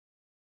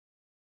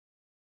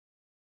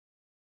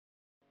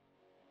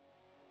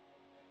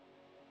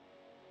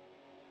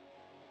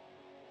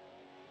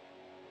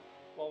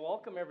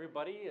welcome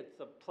everybody.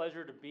 It's a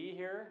pleasure to be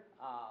here.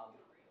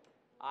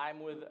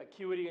 I'm with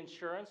Acuity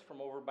Insurance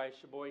from over by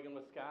Sheboygan,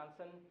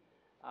 Wisconsin.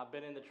 I've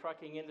been in the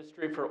trucking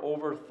industry for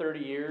over 30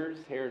 years.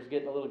 Hair's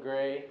getting a little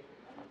gray.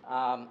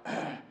 Got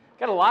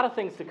a lot of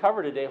things to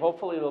cover today.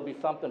 Hopefully there'll be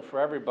something for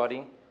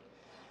everybody.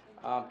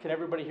 Can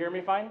everybody hear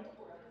me fine?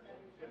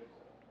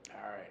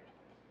 All right.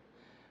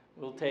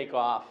 We'll take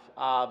off.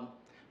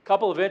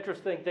 Couple of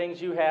interesting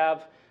things you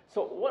have.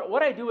 So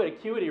what I do at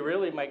Acuity,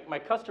 really, my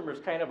customers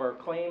kind of are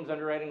claims,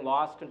 underwriting,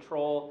 loss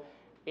control,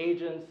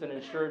 agents, and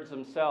insureds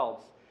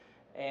themselves.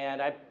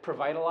 And I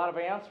provide a lot of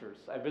answers.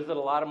 I visit a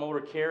lot of motor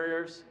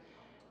carriers,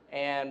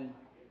 and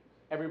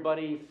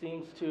everybody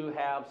seems to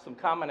have some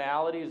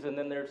commonalities, and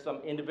then there's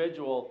some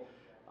individual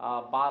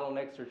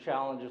bottlenecks or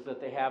challenges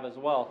that they have as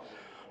well.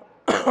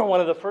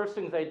 One of the first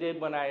things I did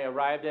when I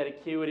arrived at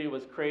Acuity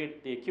was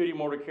create the Acuity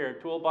Motor Carrier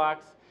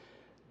Toolbox.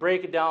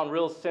 Break it down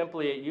real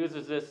simply. It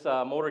uses this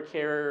motor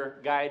carrier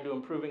guide to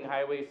improving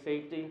highway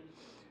safety.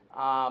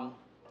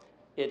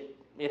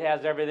 It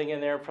has everything in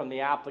there from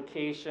the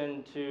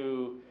application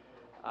to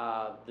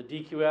the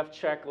DQF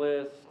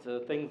checklist to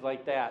things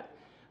like that.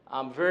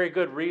 Very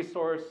good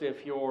resource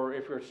if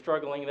you're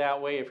struggling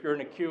that way. If you're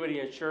an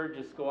Acuity insured,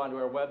 just go onto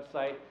our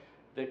website.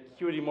 The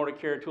Acuity Motor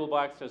Carrier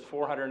Toolbox has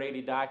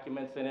 480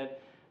 documents in it.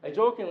 I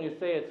jokingly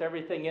say it's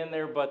everything in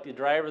there but the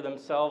driver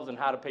themselves and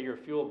how to pay your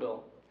fuel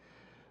bill.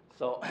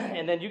 So,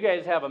 and then you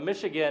guys have a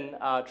Michigan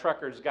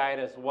trucker's guide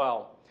as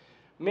well.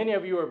 Many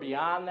of you are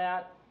beyond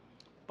that,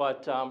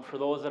 but for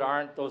those that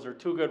aren't, those are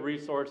two good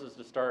resources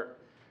to start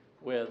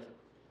with.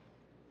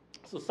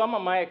 So some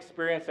of my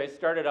experience, I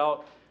started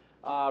out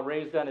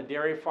raised on a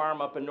dairy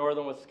farm up in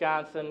northern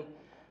Wisconsin.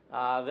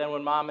 Then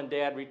when mom and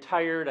dad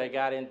retired, I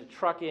got into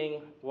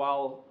trucking.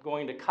 While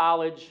going to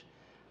college,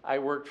 I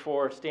worked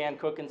for Stan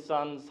Cook &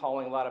 Sons,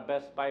 hauling a lot of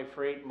Best Buy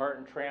freight,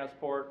 Martin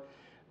Transport.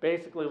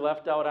 Basically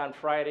left out on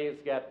Fridays,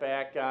 got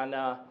back on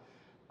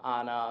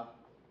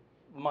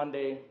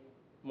Monday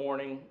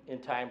morning in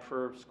time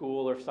for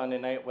school or Sunday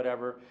night,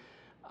 whatever.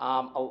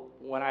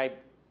 When I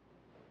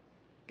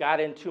got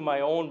into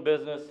my own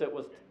business, it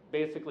was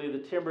basically the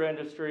timber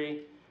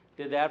industry.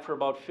 Did that for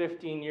about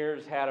 15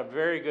 years, had a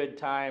very good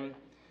time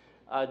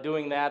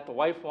doing that. The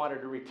wife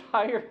wanted to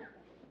retire,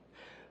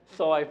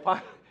 so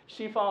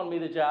she found me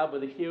the job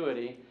with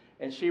Acuity,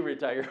 and she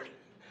retired.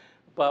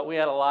 But we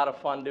had a lot of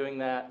fun doing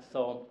that.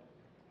 So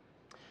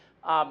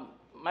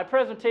my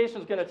presentation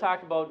is going to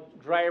talk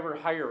about driver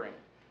hiring.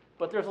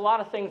 But there's a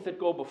lot of things that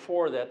go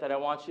before that I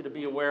want you to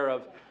be aware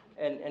of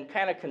and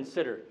kind of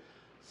consider.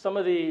 Some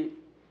of the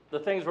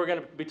things we're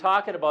going to be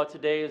talking about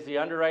today is the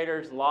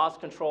underwriters, loss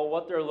control,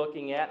 what they're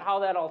looking at, how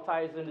that all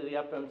ties into the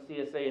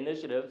FMCSA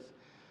initiatives,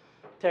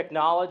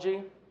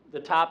 technology, the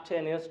top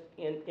 10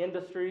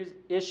 industries,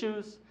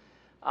 issues,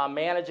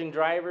 managing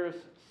drivers,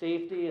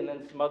 safety, and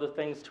then some other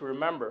things to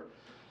remember.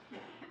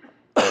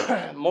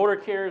 Motor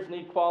carriers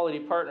need quality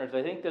partners.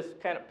 I think this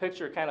kind of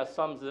picture kind of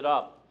sums it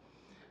up.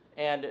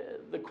 And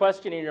the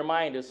question in your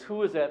mind is,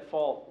 who is at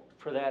fault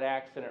for that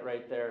accident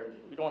right there?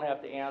 You don't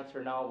have to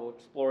answer now. We'll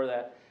explore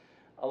that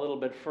a little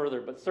bit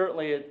further. But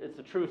certainly it's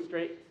a true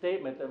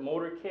statement that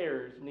motor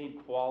carriers need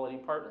quality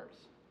partners.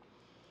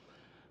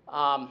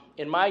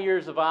 In my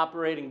years of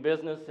operating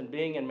business and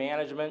being in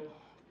management,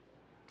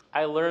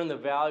 I learned the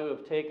value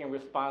of taking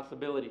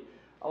responsibility.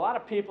 A lot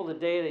of people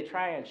today, they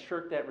try and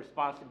shirk that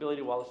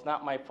responsibility. Well, it's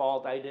not my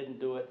fault, I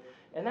didn't do it.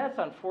 And that's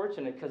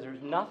unfortunate because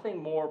there's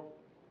nothing more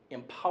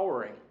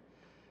empowering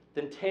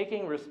than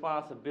taking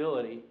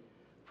responsibility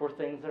for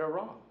things that are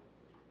wrong.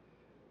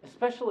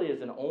 Especially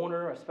as an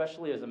owner,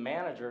 especially as a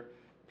manager,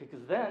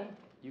 because then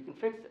you can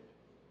fix it.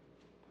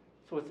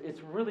 So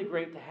it's really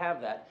great to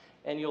have that.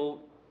 And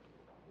you'll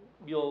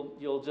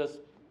just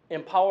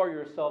empower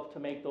yourself to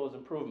make those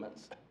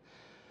improvements.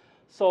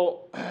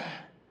 So,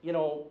 you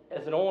know,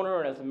 as an owner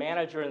and as a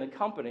manager in the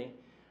company,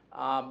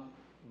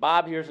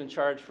 Bob here is in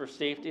charge for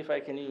safety, if I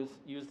can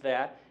use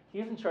that.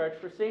 He's in charge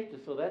for safety,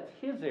 so that's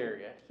his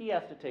area. He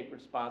has to take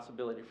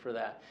responsibility for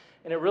that.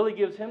 And it really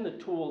gives him the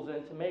tools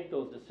then to make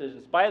those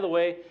decisions. By the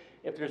way,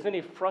 if there's any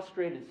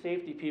frustrated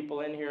safety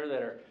people in here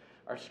that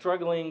are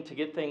struggling to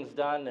get things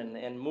done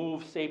and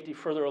move safety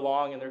further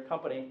along in their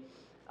company,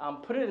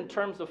 put it in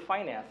terms of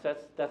finance.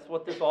 That's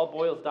what this all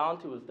boils down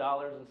to, is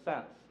dollars and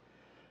cents.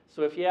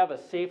 So if you have a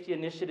safety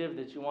initiative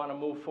that you want to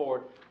move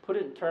forward, put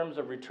it in terms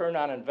of return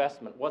on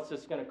investment. What's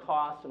this going to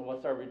cost and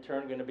what's our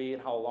return going to be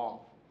and how long?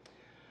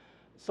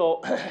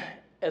 So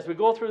as we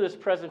go through this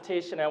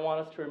presentation, I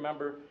want us to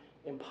remember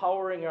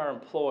empowering our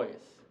employees.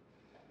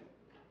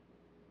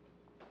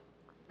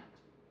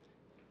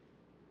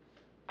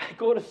 I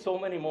go to so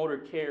many motor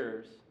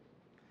carriers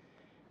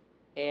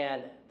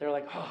and they're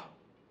like, oh,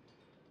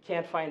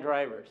 can't find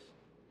drivers.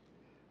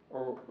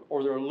 Or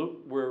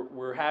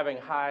we're having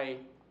high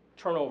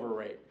turnover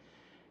rate.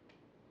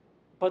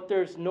 But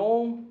there's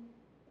no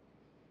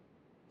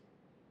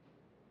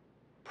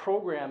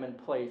program in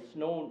place,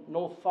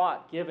 no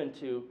thought given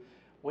to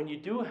when you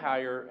do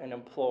hire an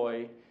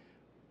employee,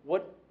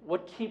 what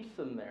keeps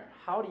them there?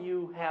 How do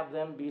you have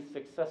them be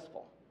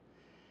successful?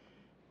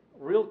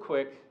 real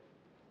quick,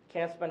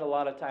 can't spend a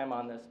lot of time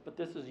on this, but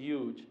this is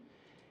huge.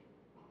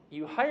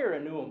 You hire a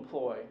new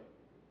employee.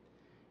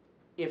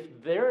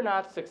 If they're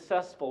not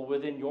successful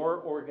within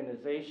your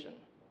organization,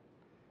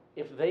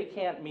 if they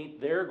can't meet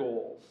their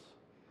goals,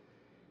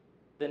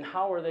 then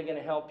how are they going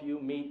to help you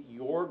meet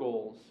your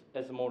goals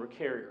as a motor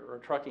carrier or a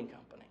trucking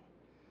company?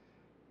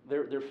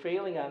 They're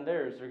failing on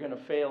theirs, they're going to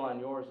fail on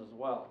yours as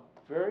well.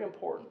 Very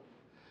important.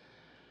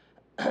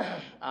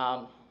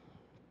 And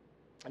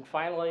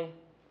finally,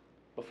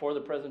 before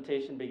the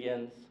presentation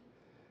begins,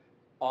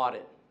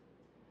 audit.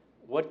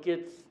 What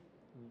gets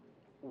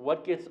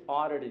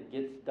audited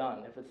gets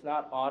done. If it's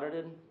not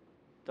audited,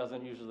 it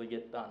doesn't usually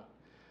get done.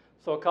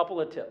 So a couple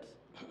of tips.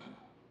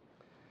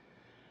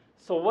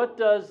 So what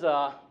does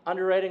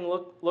underwriting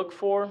look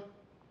for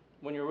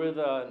when you're with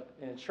an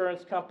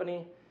insurance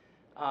company?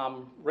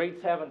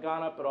 Rates haven't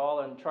gone up at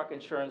all in truck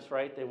insurance,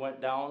 right? They went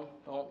down.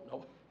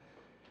 No.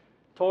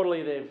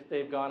 Totally,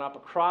 they've gone up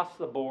across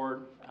the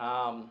board.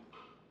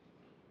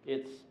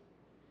 It's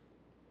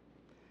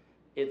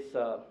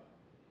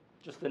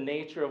just the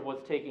nature of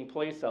what's taking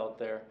place out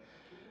there.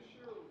 Can you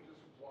share just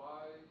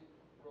why,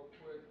 real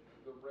quick,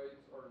 the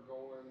rates are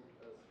going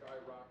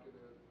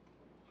skyrocketed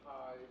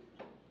high?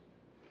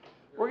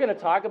 We're going to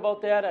talk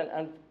about that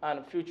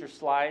on future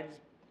slides,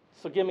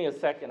 so give me a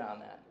second on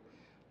that.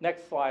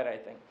 Next slide, I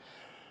think.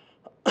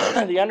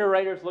 The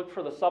underwriters look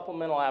for the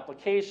supplemental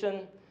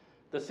application,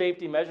 the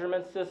safety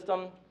measurement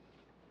system,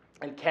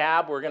 and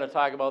CAB, we're going to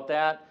talk about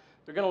that.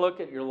 They're going to look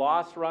at your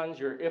loss runs,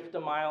 your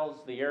IFTA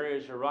miles, the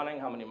areas you're running,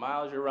 how many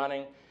miles you're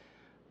running,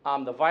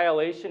 the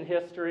violation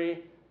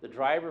history, the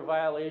driver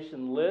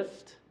violation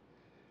list,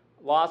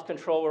 loss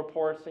control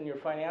reports, and your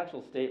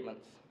financial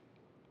statements.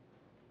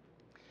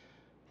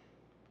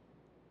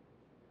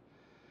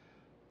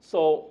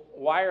 So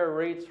why are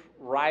rates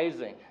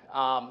rising?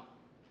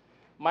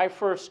 My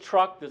first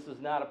truck, this is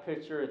not a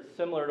picture, it's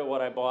similar to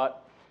what I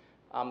bought.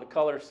 The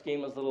color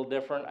scheme is a little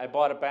different. I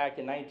bought it back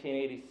in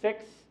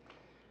 1986.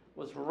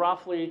 Was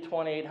roughly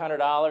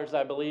 $2,800,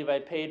 I believe I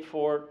paid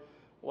for it.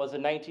 Was a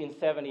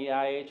 1970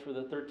 IH with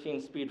a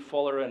 13-speed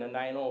Fuller and a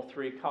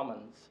 903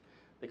 Cummins.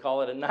 They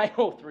call it a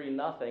 903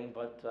 nothing,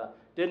 but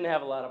didn't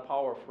have a lot of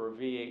power for a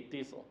V8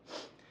 diesel.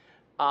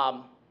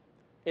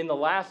 In the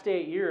last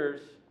 8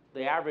 years,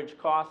 the average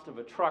cost of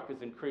a truck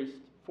has increased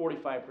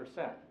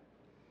 45%.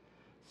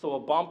 So a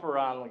bumper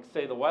on, like,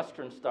 say, the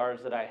Western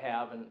Stars that I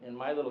have in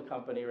my little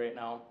company right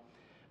now,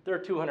 they're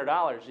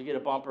 $200. You get a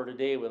bumper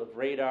today with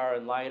radar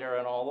and LiDAR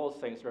and all those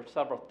things for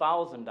several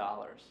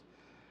 $1,000s.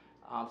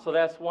 So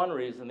that's one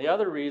reason. The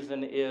other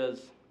reason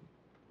is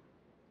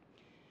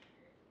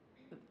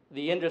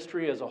the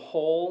industry as a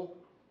whole,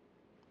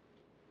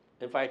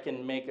 if I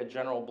can make a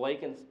general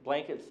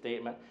blanket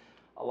statement,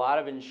 a lot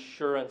of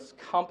insurance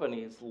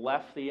companies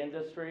left the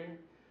industry,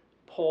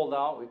 pulled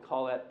out. We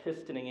call that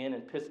pistoning in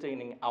and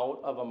pistoning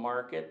out of a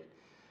market.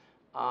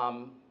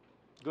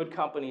 Good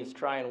companies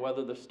try and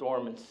weather the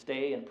storm and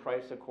stay and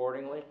price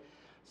accordingly.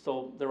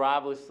 So they're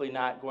obviously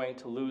not going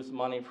to lose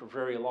money for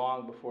very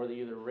long before they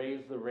either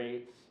raise the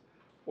rates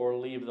or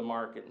leave the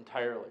market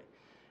entirely.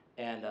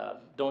 And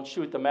don't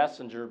shoot the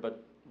messenger,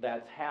 but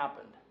that's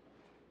happened.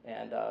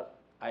 And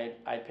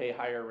I pay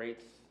higher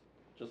rates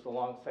just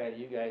alongside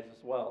you guys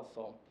as well.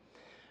 So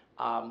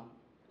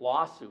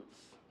lawsuits.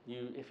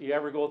 If you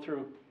ever go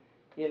through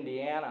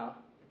Indiana,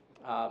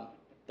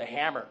 the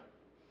Hammer,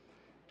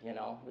 you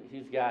know,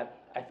 he's got,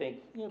 I think,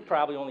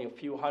 probably only a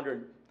few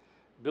hundred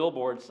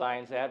billboard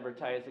signs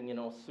advertising, you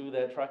know, sue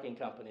that trucking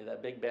company,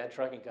 that big bad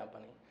trucking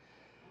company.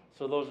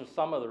 So those are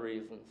some of the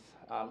reasons.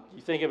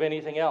 You think of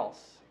anything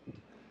else?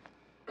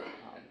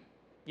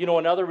 You know,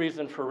 another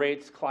reason for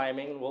rates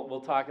climbing,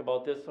 we'll talk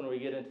about this when we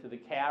get into the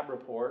CAB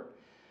report,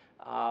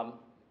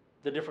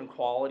 the different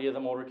quality of the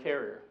motor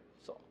carrier.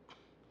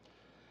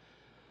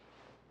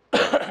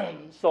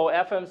 So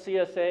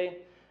FMCSA,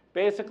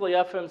 basically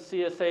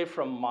FMCSA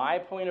from my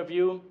point of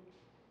view,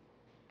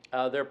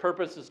 their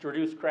purpose is to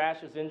reduce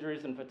crashes,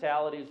 injuries, and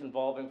fatalities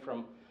involving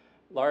from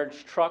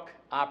large truck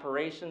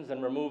operations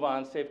and remove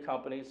unsafe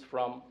companies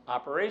from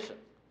operation.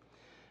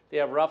 They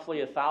have roughly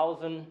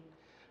 1,000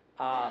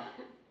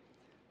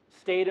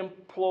 state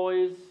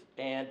employees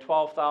and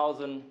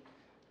 12,000,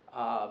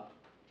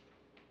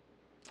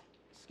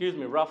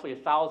 roughly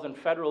 1,000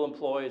 federal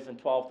employees and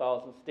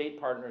 12,000 state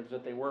partners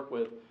that they work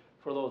with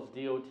for those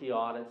DOT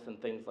audits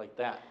and things like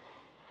that.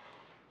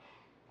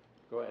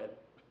 Go ahead.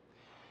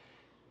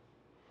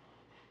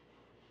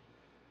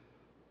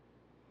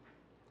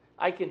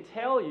 I can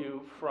tell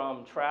you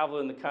from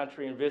traveling the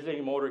country and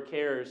visiting motor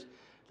carriers,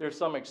 there's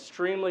some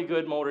extremely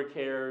good motor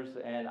carriers,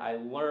 and I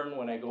learn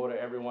when I go to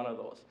every one of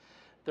those.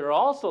 There are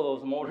also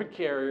those motor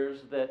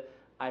carriers that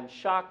I'm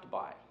shocked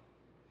by.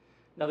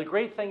 Now, the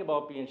great thing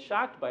about being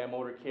shocked by a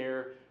motor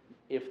carrier,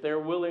 if they're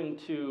willing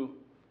to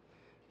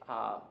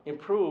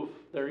improve,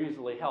 they're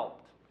easily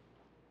helped.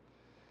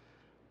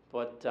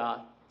 But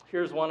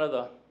here's one of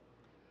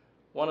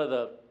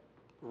the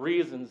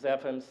reasons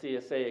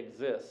FMCSA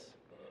exists.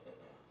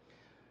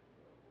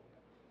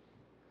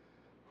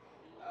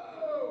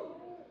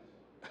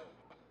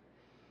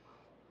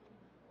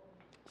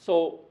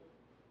 So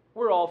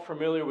we're all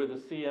familiar with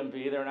the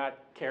CMV. They're not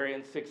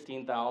carrying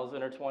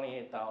 16,000 or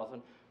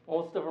 28,000.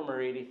 Most of them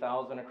are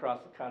 80,000 across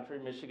the country.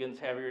 Michigan's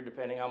heavier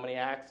depending on how many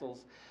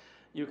axles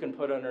you can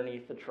put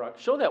underneath the truck.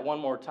 Show that one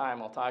more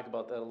time. I'll talk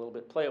about that a little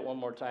bit. Play it one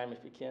more time if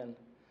you can.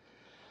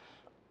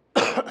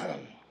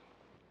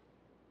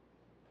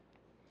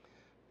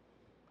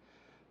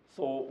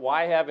 So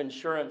why have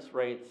insurance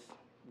rates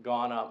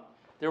gone up?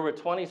 There were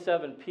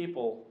 27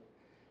 people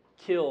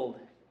killed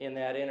in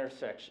that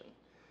intersection.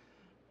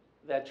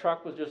 That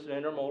truck was just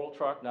an intermodal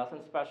truck,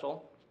 nothing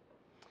special.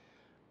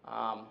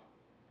 But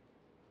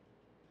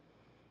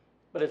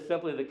it's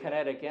simply the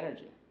kinetic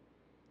energy.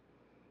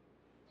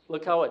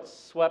 Look how it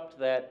swept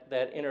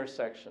that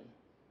intersection.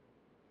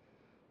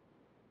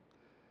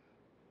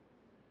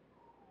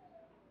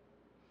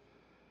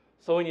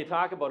 So when you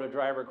talk about a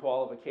driver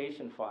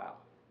qualification file,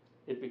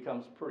 it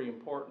becomes pretty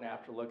important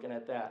after looking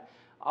at that.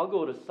 I'll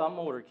go to some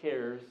motor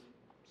carriers,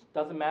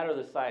 doesn't matter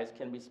the size,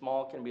 can be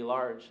small, can be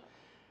large.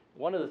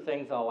 One of the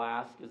things I'll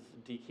ask is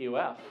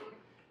DQF.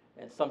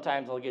 And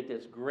sometimes I'll get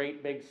this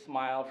great big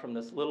smile from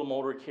this little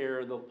motor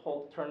carrier.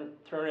 They'll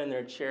turn in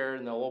their chair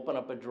and they'll open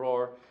up a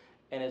drawer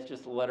and it's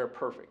just letter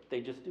perfect.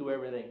 They just do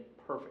everything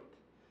perfect.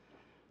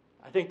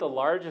 I think the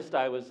largest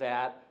I was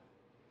at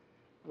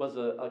was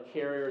a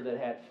carrier that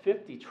had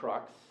 50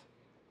 trucks.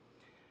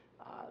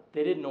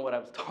 They didn't know what I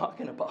was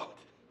talking about.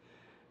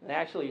 And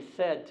actually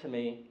said to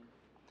me,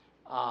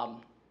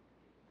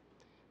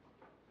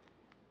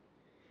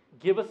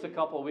 give us a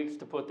couple of weeks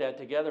to put that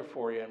together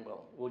for you and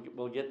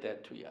we'll get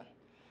that to you.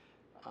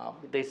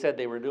 They said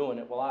they were doing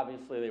it. Well,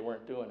 obviously they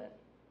weren't doing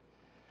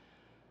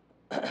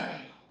it.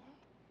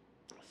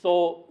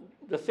 So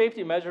the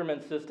safety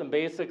measurement system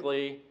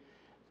basically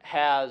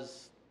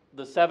has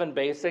the 7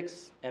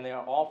 basics, and they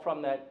are all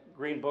from that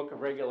Green Book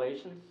of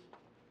Regulations.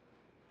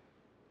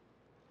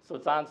 So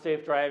it's on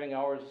safe driving,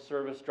 hours of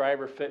service,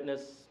 driver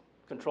fitness,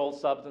 controlled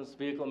substance,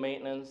 vehicle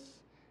maintenance,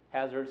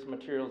 hazardous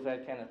materials,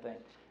 that kind of thing.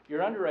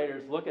 Your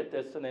underwriters look at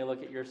this and they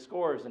look at your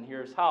scores, and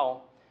here's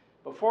how.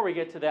 Before we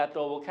get to that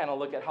though, we'll kind of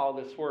look at how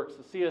this works,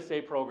 the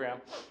CSA program.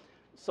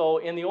 So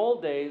in the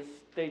old days,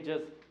 they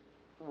just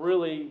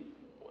really,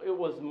 it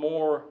was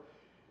more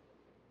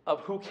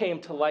of who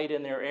came to light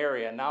in their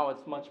area. Now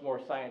it's much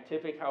more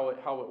scientific how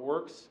it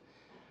works.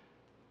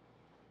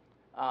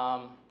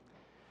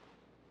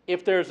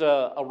 If there's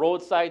a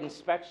roadside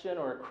inspection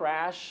or a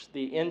crash,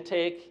 the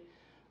intake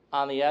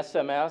on the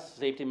SMS,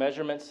 safety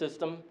measurement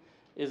system,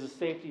 is a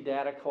safety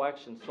data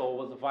collection. So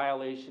was a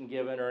violation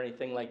given or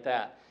anything like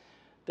that.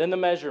 Then the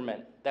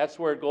measurement, that's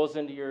where it goes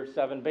into your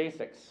 7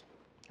 basics,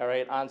 all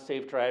right, on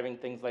safe driving,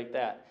 things like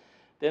that.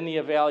 Then the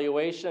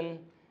evaluation,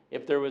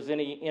 if there was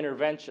any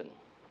intervention.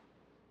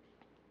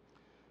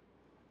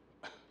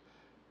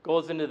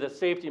 Goes into the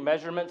safety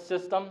measurement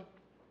system,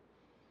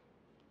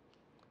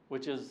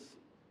 which is,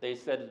 they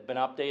said, has been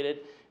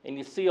updated, and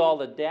you see all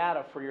the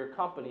data for your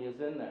company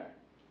is in there.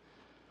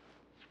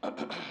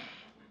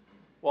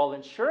 Well,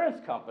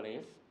 insurance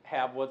companies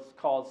have what's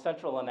called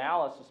Central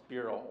Analysis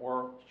Bureau,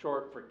 or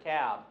short for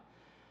CAB.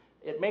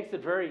 It makes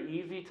it very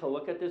easy to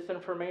look at this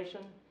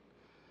information.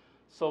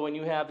 So when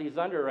you have these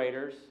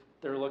underwriters,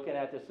 they're looking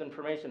at this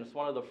information. It's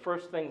one of the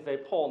first things they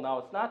pull. Now,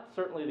 it's not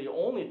certainly the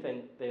only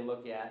thing they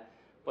look at,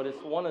 but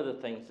it's one of the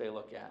things they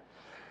look at.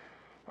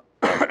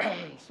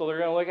 So they're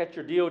going to look at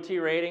your DOT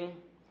rating,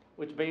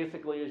 which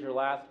basically is your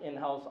last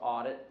in-house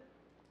audit.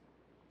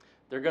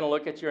 They're going to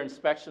look at your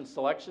inspection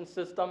selection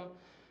system.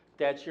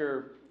 That's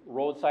your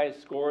roadside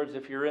scores.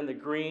 If you're in the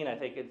green, I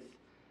think it's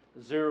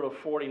 0 to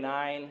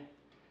 49.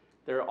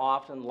 They're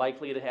often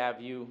likely to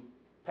have you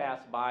pass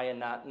by and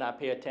not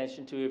pay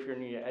attention to. If you're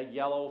in a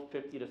yellow,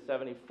 50 to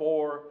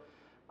 74,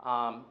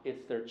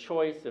 it's their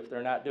choice. If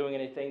they're not doing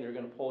anything, they're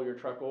going to pull your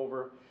truck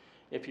over.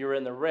 If you're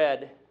in the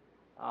red,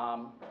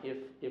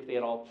 if they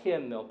at all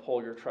can, they'll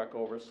pull your truck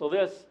over. So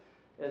this,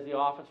 as the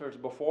officers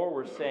before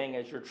were saying,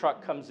 as your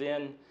truck comes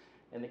in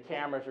and the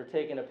cameras are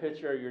taking a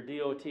picture of your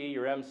DOT,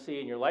 your MC,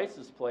 and your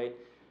license plate,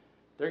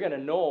 they're going to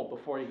know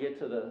before you get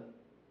to the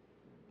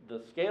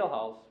scale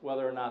house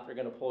whether or not they're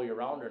going to pull you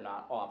around or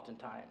not,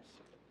 oftentimes.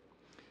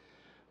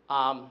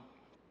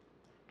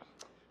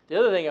 The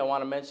other thing I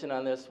want to mention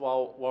on this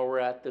while we're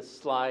at this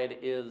slide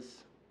is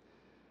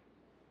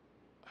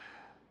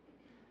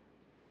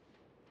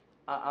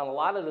on a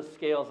lot of the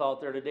scales out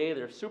there today,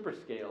 they're super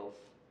scales.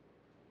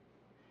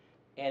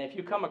 And if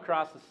you come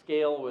across a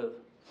scale with,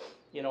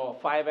 you know,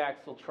 a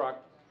 5-axle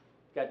truck,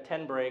 got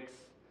 10 brakes,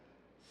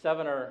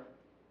 7 are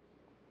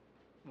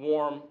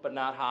warm but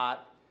not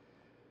hot,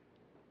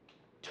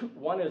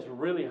 1 is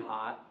really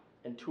hot,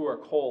 and 2 are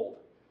cold.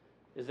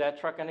 Is that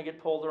truck going to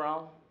get pulled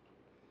around?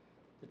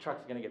 The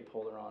truck's going to get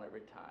pulled around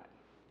every time.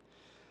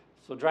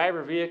 So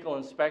driver vehicle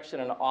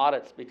inspection and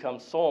audits become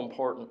so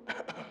important.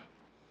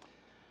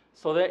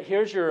 So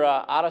here's your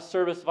out of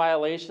service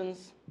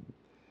violations.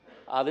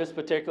 This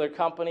particular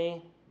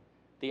company,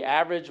 the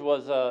average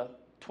was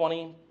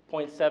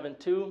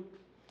 20.72.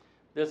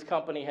 This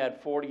company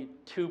had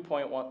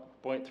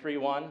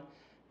 42.31,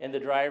 and the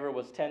driver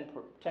was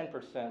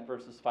 10%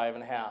 versus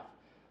 5.5.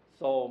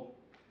 So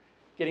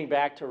getting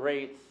back to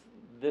rates,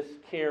 this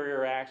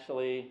carrier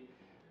actually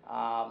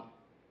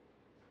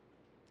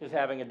is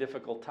having a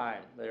difficult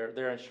time.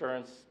 Their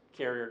insurance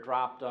carrier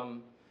dropped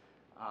them.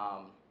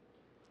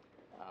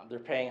 They're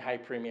paying high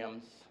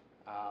premiums.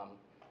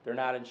 They're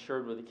not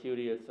insured with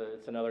Acuity.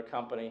 It's another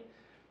company.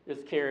 This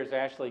carrier is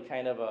actually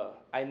kind of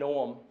I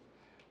know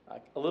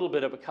them, a little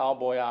bit of a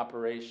cowboy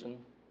operation.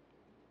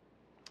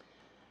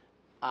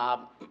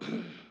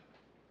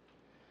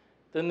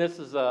 Then this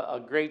is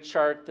a great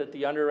chart that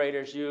the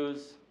underwriters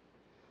use.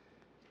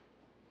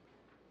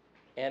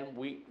 And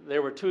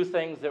there were two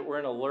things that were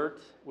an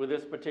alert with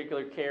this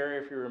particular carrier,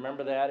 if you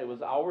remember that. It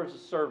was hours of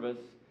service,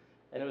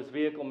 and it was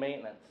vehicle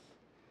maintenance.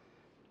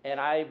 And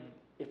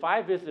if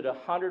I visit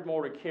 100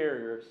 motor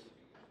carriers,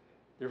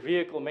 their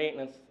vehicle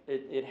maintenance,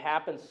 it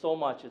happens so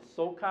much, it's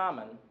so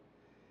common.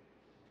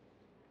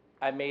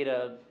 I made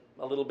a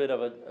little bit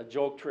of a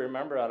joke to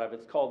remember out of it.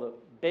 It's called the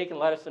bacon,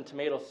 lettuce, and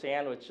tomato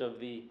sandwich of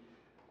the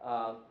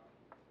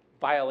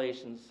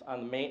violations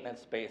on the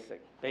maintenance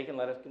basic. Bacon,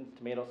 lettuce, and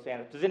tomato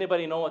sandwich. Does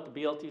anybody know what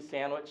the BLT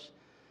sandwich?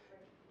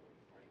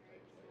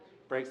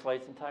 Brakes,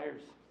 lights, and tires.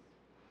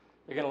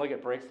 They're going to look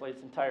at brakes,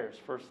 lights, and tires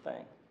first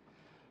thing.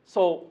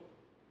 So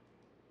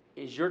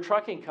is your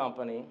trucking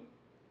company,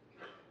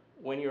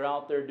 when you're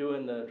out there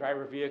doing the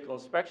driver vehicle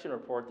inspection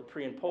report, the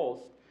pre and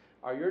post,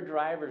 are your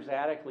drivers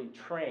adequately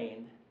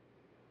trained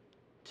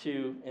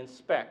to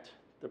inspect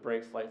the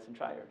brakes, lights, and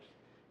tires?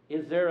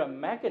 Is there a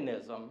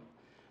mechanism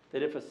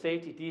that if a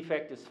safety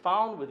defect is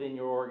found within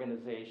your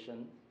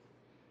organization,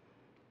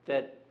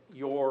 that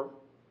your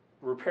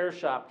repair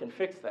shop can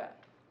fix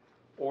that,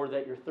 or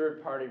that your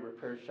third-party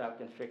repair shop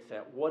can fix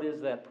that? What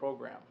is that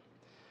program?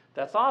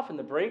 That's often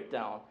the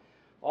breakdown.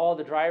 All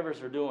the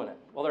drivers are doing it.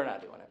 Well, they're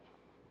not doing it.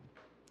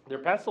 They're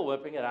pencil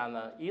whipping it on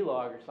the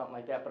e-log or something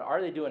like that, but are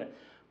they doing it?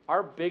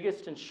 Our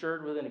biggest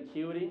insured within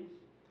Acuity,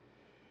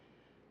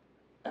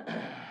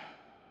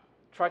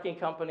 trucking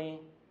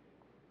company,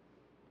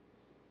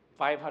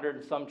 500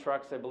 and some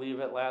trucks, I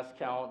believe, at last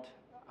count.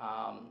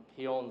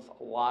 He owns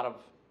a lot of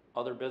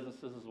other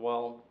businesses as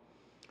well.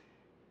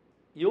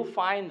 You'll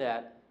find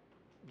that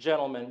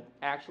gentleman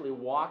actually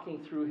walking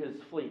through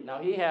his fleet. Now,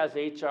 he has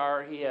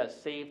HR, he has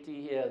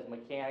safety, he has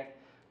mechanic,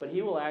 but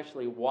he will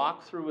actually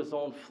walk through his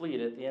own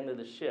fleet at the end of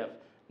the shift.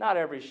 Not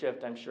every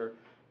shift, I'm sure.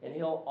 And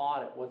he'll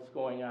audit what's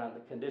going on, the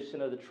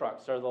condition of the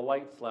trucks. Are the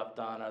lights left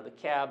on? Are the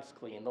cabs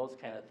clean? Those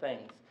kind of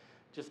things,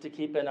 just to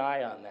keep an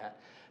eye on that.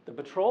 The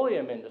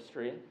petroleum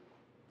industry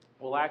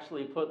will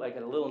actually put like a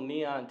little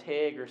neon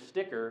tag or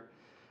sticker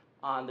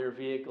on their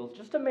vehicles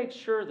just to make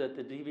sure that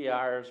the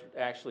DVR is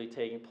actually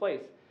taking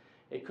place.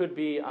 It could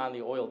be on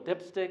the oil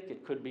dipstick,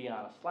 it could be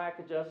on a slack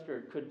adjuster,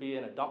 it could be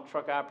in a dump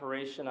truck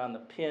operation on the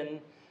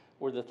pin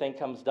where the thing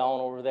comes down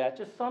over that.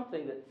 Just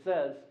something that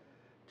says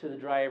to the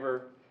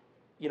driver,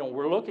 you know,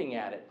 we're looking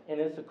at it. And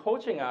it's a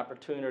coaching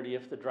opportunity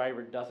if the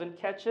driver doesn't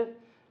catch it.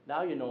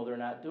 Now you know they're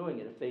not doing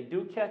it. If they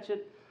do catch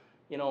it,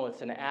 you know,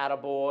 it's an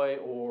attaboy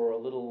or a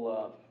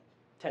little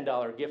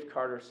 $10 gift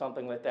card or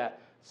something like that.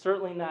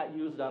 Certainly not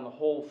used on the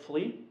whole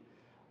fleet,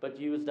 but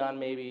used on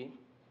maybe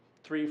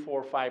 3,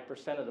 4,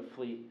 5% of the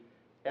fleet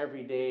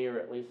every day or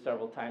at least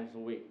several times a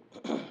week.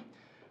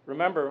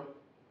 Remember,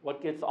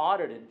 what gets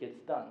audited gets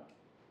done.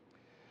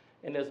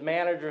 And as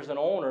managers and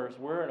owners,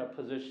 we're in a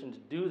position to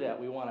do that.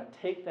 We want to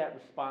take that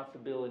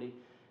responsibility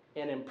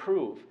and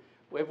improve.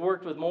 We've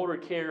worked with motor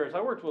carriers.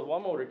 I worked with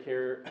one motor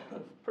carrier,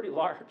 pretty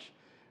large.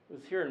 It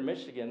was here in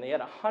Michigan. They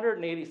had a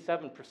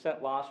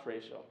 187% loss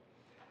ratio.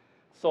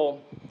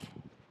 So,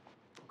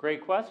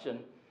 great question.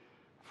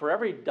 For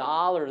every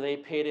dollar they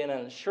paid in an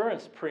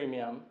insurance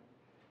premium,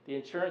 the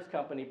insurance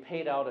company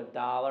paid out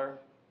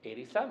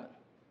 $1.87.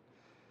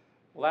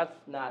 Well, that's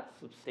not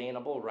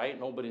sustainable, right?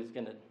 Nobody's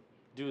going to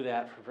do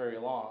that for very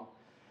long.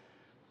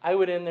 I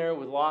went in there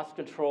with loss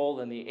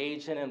control and the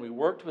agent, and we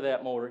worked with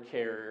that motor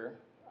carrier.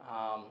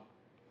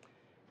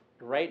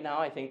 Right now,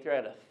 I think they're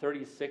at a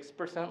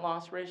 36%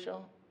 loss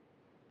ratio.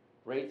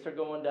 Rates are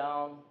going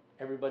down.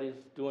 Everybody's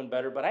doing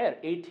better. But I had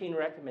 18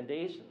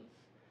 recommendations.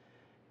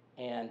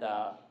 And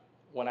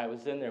when I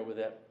was in there with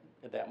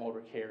that motor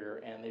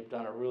carrier, and they've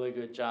done a really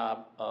good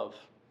job of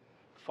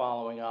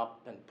following up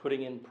and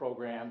putting in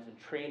programs and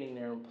training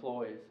their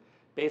employees,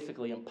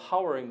 basically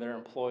empowering their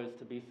employees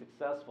to be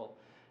successful,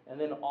 and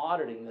then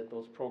auditing that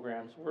those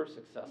programs were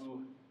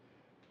successful.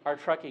 Our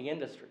trucking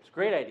industry, it's a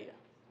great idea.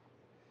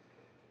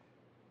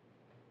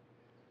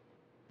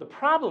 The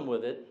problem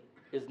with it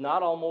is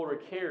not all motor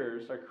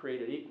carriers are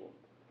created equal.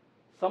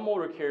 Some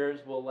motor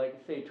carriers will, like,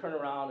 say, turn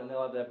around and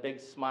they'll have that big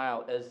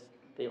smile as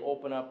they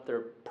open up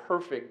their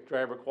perfect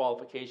driver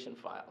qualification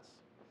files.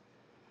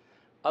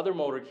 Other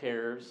motor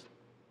carriers,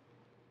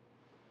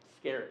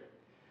 scary.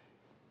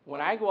 When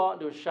I go out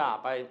into a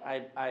shop,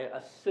 I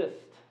assist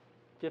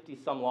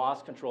 50-some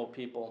loss control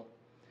people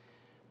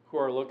who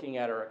are looking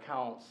at our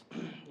accounts.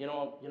 You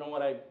know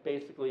what I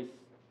basically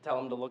tell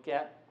them to look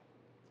at?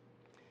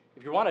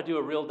 If you want to do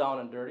a real down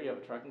and dirty of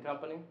a trucking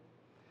company,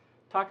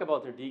 talk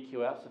about their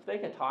DQFs. If they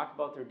can talk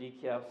about their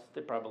DQFs,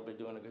 they're probably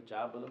doing a good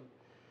job with them.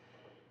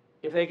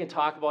 If they can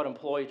talk about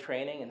employee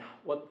training and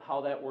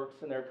how that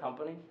works in their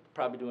company,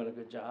 probably doing a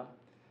good job.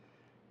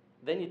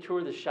 Then you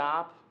tour the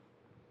shop,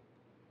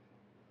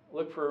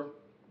 look for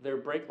their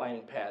brake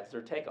lining pads,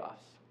 their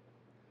takeoffs.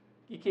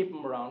 You keep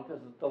them around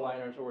because the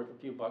liners are worth a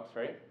few bucks,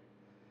 right?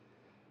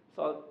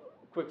 So,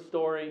 quick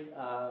story,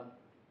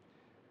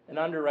 an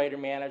underwriter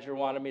manager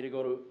wanted me to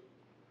go to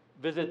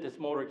visit this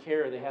motor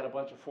carrier. They had a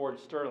bunch of Ford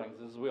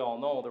Sterlings. As we all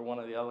know, they're one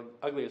of the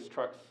ugliest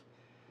trucks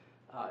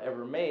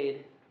ever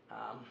made.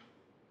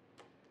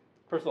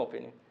 Personal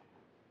opinion.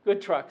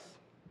 Good trucks.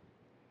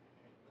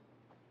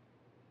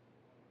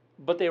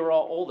 But they were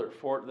all older.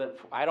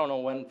 I don't know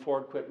when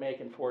Ford quit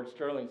making Ford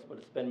Sterlings, but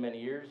it's been many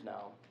years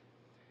now.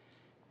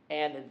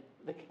 And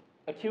the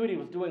Acuity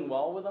was doing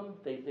well with them.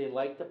 They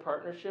liked the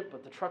partnership,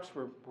 but the trucks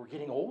were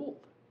getting old.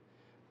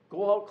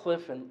 Go out,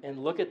 Cliff, and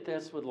look at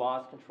this with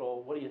loss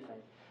control. What do you think?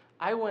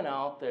 I went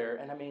out there,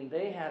 and I mean,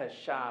 they had a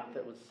shop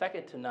that was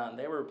second to none.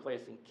 They were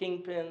replacing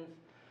kingpins,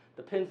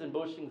 the pins and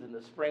bushings and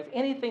the springs,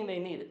 anything they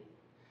needed.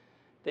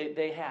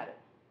 They had it.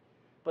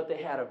 But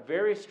they had a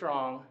very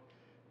strong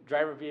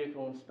driver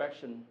vehicle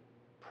inspection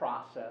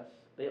process.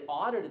 They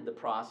audited the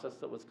process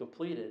that was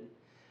completed,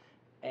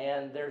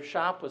 and their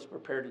shop was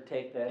prepared to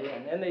take that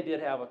in. And they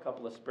did have a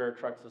couple of spare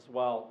trucks as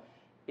well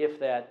if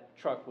that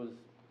truck was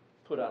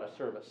put out of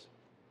service.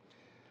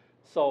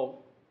 So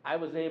I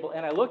was able,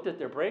 and I looked at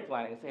their brake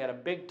linings. They had a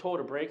big tote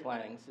of brake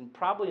linings and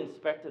probably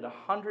inspected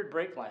 100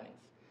 brake linings.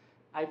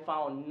 I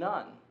found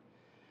none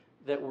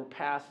that were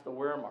past the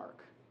wear mark.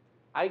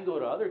 I go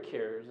to other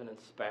carriers and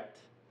inspect,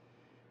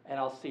 and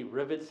I'll see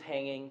rivets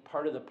hanging,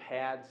 part of the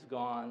pad's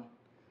gone,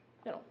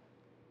 you know.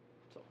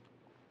 So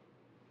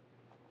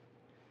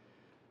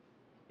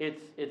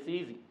it's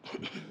easy.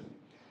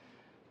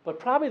 But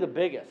probably the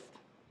biggest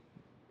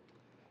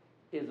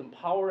is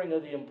empowering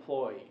of the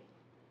employee.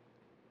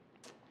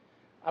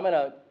 I'm going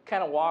to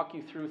kind of walk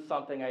you through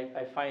something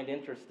I find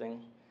interesting.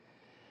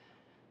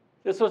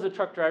 This was a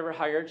truck driver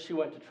hired. She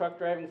went to truck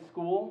driving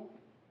school.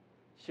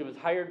 She was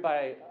hired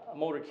by a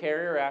motor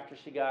carrier after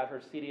she got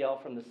her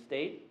CDL from the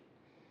state.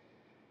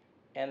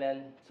 And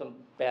then some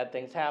bad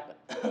things happened.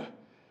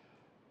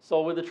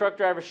 So with the truck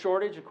driver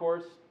shortage, of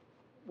course,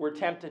 we're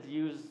tempted to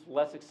use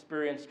less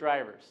experienced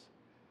drivers.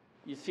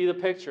 You see the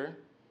picture.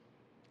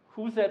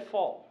 Who's at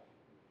fault?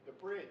 The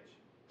bridge.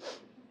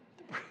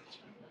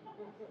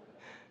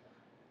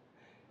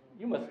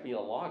 You must be a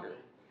logger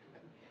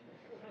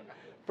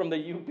from the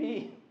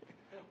UP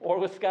or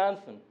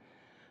Wisconsin.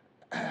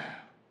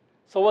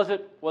 So was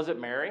it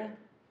Mary?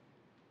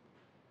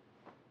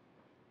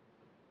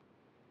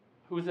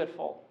 Who's at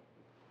fault?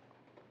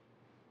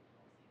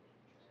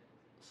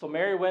 So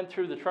Mary went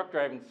through the truck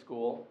driving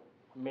school.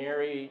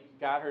 Mary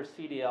got her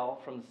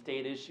CDL from the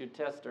state issued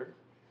tester.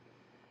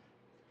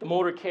 The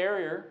motor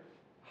carrier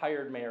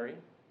hired Mary.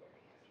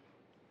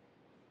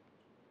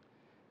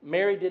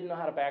 Mary didn't know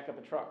how to back up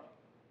a truck.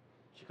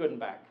 She couldn't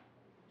back.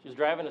 She was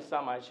driving a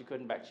semi, she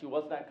couldn't back. She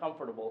was not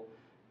comfortable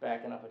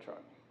backing up a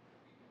truck.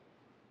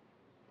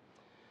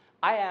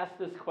 I asked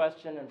this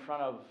question in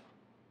front of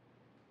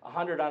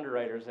 100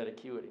 underwriters at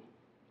Acuity.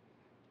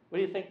 What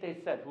do you think they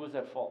said? Who was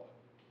at fault?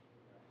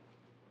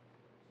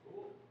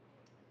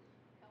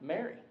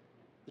 Mary,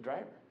 the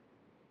driver.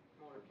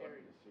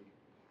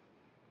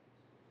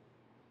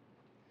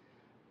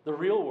 The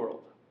real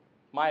world,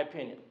 my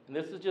opinion, and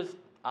this is just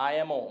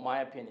IMO,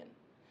 my opinion.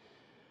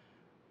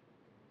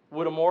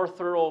 Would a more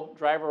thorough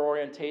driver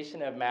orientation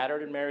have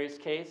mattered in Mary's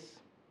case?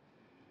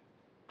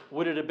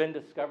 Would it have been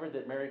discovered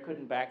that Mary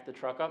couldn't back the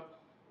truck up?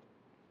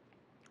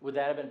 Would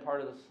that have been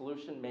part of the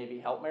solution, maybe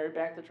help Mary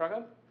back the truck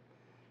up?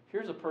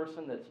 Here's a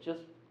person that's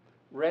just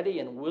ready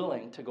and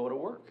willing to go to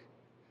work,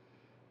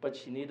 but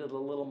she needed a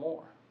little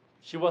more.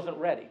 She wasn't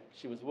ready,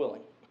 she was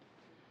willing.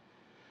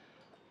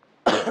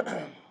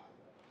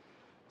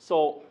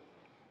 So,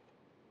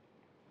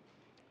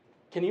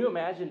 can you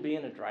imagine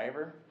being a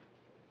driver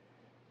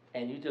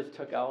and you just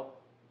took out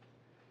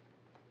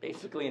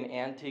basically an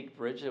antique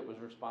bridge that was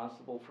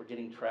responsible for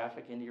getting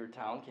traffic into your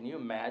town? Can you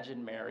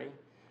imagine Mary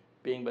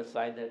being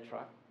beside that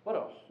truck? What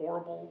a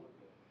horrible,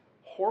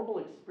 horrible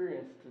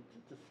experience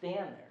to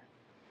stand there.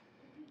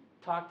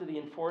 Talk to the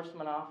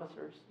enforcement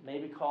officers,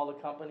 maybe call the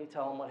company,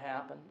 tell them what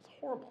happened. It's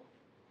horrible.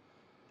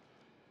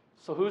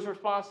 So who's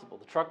responsible?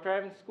 The truck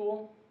driving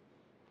school?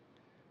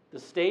 The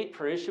state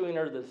for issuing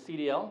her the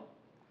CDL?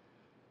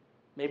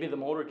 Maybe the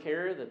motor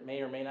carrier that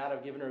may or may not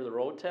have given her the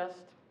road test?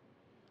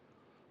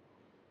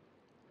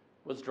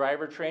 Was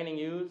driver training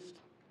used?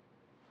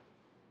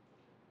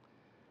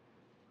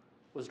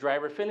 Was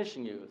driver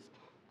finishing used?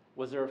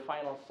 Was there a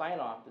final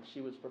sign-off that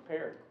she was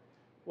prepared?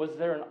 Was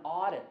there an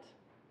audit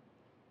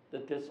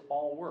that this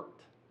all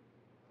worked?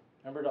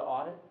 Remember to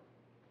audit?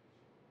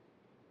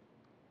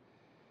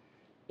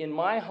 In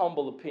my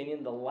humble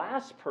opinion, the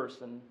last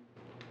person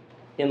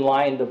in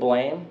line to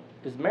blame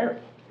is Mary.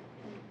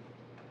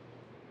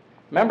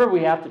 Remember,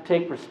 we have to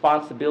take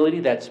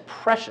responsibility. That's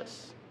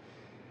precious.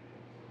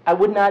 I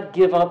would not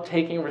give up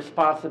taking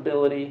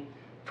responsibility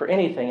for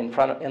anything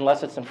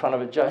unless it's in front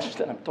of a judge,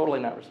 then I'm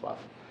totally not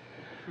responsible.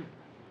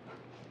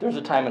 There's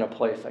a time and a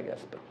place, I guess.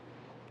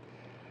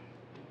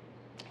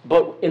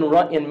 But in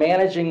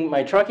managing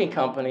my trucking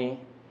company,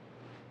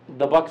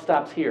 the buck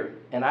stops here,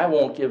 and I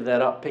won't give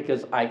that up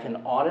because I can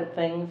audit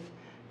things,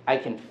 I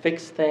can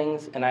fix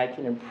things, and I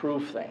can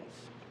improve things.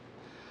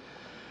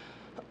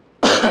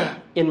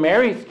 In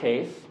Mary's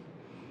case,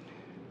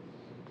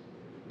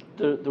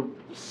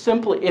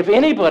 simply, if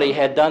anybody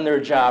had done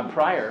their job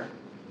prior,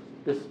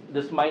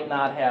 this might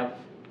not have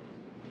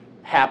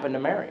happened to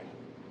Mary.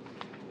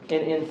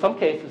 In some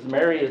cases,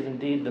 Mary is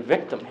indeed the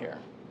victim here.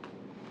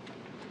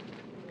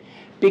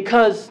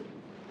 Because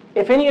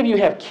if any of you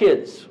have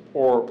kids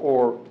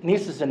or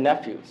nieces and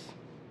nephews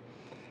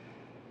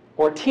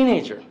or a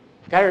teenager,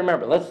 gotta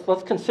remember,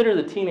 let's consider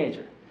the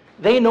teenager.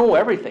 They know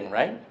everything,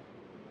 right?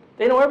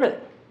 They know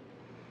everything.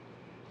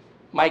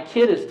 My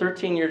kid is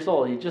 13 years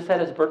old. He just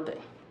had his birthday.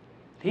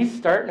 He's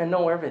starting to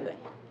know everything.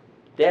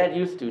 Dad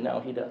used to,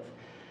 now he does.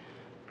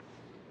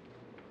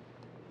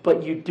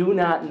 But you do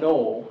not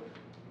know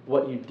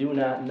what you do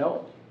not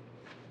know.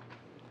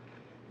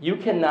 You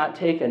cannot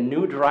take a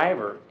new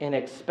driver and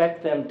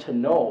expect them to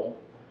know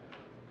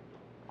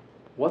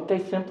what they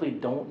simply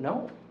don't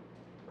know.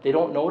 They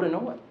don't know to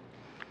know it.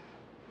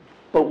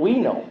 But we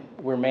know.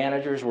 We're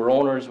managers, we're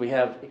owners, we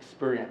have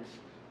experience.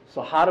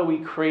 So how do we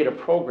create a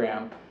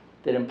program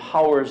that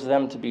empowers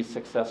them to be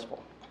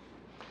successful?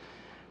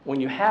 When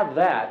you have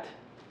that,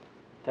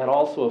 that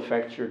also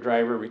affects your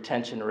driver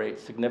retention rate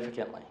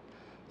significantly.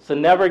 So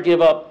never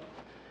give up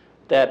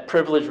that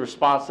privileged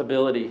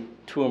responsibility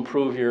to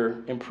improve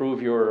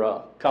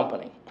your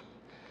company.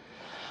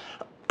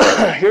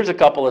 Here's a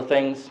couple of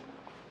things.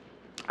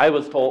 I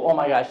was told, oh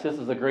my gosh, this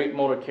is a great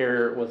motor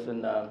carrier. It was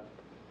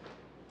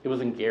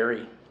in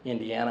Gary,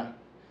 Indiana.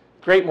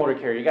 Great motor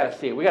carrier. You got to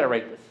see it. We got to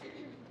rate this.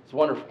 It's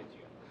wonderful.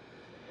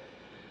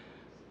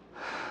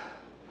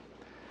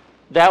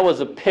 That was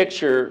a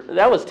picture.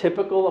 That was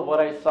typical of what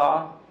I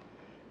saw.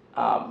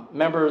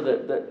 Remember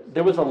that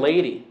there was a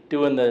lady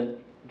doing the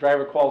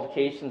driver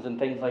qualifications and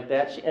things like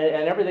that,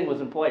 and everything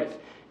was in place.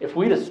 If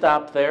we'd have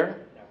stopped there,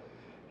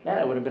 yeah,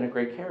 it would have been a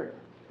great carrier.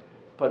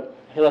 But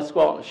hey, let's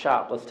go out in the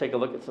shop. Let's take a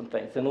look at some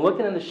things. And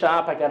looking in the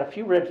shop, I got a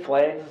few red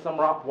flags as I'm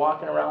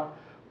walking around.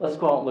 Let's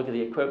go out and look at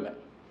the equipment.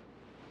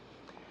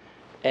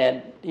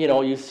 And you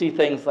know, you see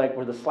things like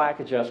where the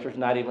slack adjuster is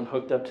not even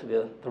hooked up to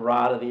the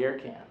rod of the air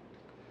can.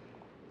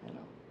 You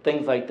know,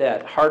 things like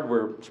that.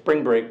 Hardware,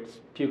 spring brakes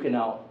puking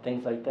out,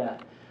 things like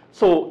that.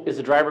 So is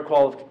the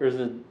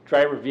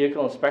driver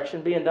vehicle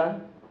inspection being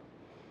done?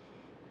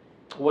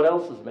 What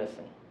else is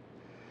missing?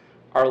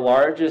 Our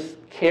largest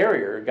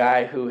carrier, a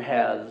guy who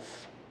has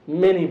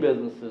many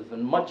businesses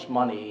and much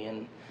money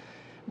and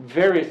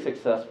very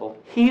successful,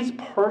 he's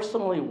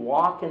personally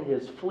walking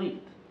his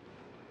fleet,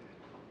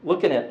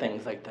 looking at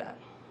things like that.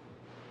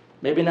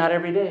 Maybe not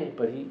every day,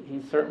 but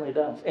he certainly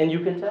does. And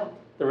you can tell.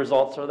 The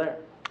results are there.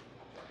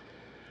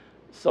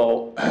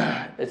 So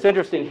it's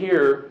interesting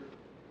here.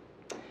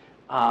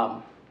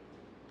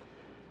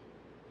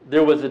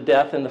 There was a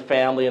death in the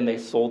family and they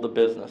sold the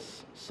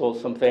business. So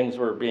some things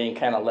were being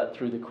kind of let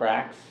through the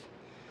cracks.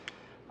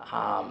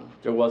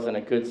 There wasn't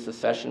a good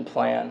succession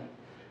plan.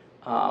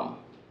 A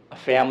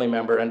family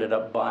member ended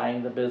up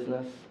buying the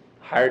business,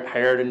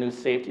 hired a new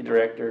safety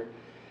director.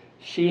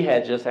 She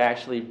had just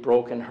actually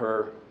broken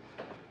her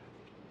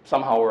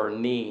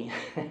knee.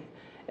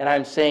 And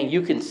I'm saying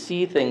you can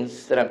see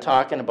things that I'm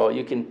talking about.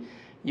 You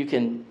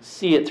can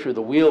see it through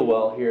the wheel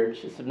well here.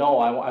 She said, no,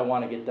 I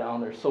want to get down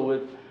there. So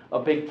with a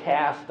big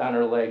cast on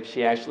her leg,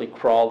 she actually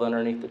crawled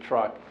underneath the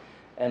truck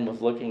and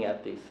was looking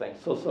at these things.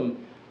 So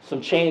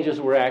some changes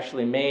were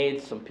actually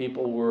made. Some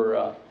people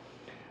were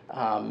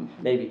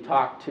maybe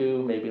talked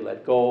to, maybe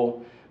let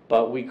go.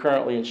 But we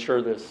currently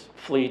insure this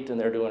fleet, and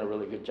they're doing a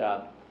really good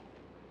job.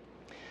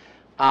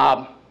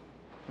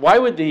 Why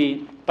would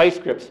the vice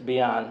grips be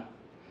on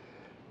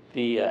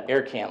the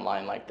air can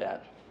line like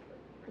that?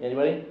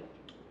 Anybody?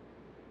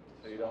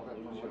 So you don't have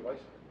to lose your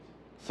license.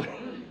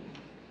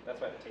 That's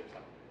why the tape's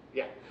on.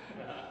 Yeah.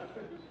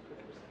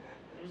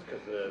 Just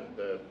because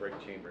the brake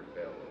chamber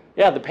failed.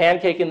 Yeah, the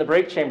pancake in the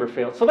brake chamber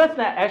failed. So that's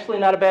actually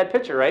not a bad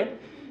picture, right?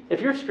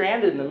 If you're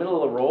stranded in the middle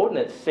of the road and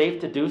it's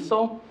safe to do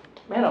so,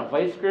 man, a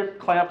vice grip,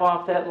 clamp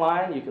off that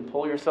line, you can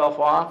pull yourself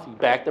off, you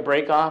back the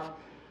brake off,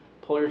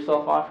 pull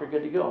yourself off, you're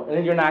good to go. And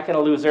then you're not going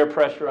to lose air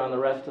pressure on the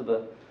rest of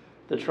the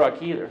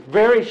truck either.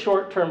 Very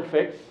short-term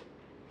fix.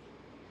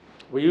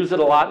 We use it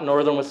a lot in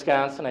northern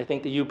Wisconsin. I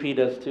think the UP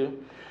does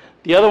too.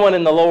 The other one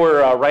in the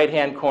lower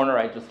right-hand corner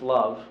I just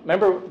love.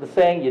 Remember the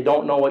saying, you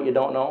don't know what you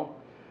don't know?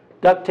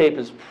 Duct tape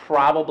is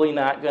probably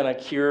not going to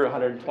cure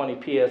 120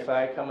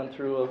 PSI coming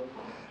through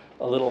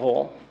a little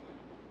hole.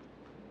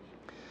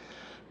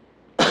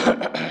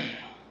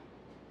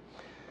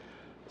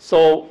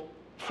 So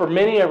for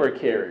many of our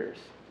carriers,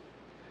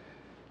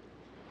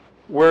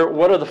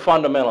 what are the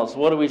fundamentals?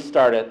 What do we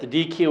start at? The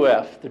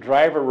DQF, the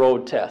driver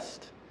road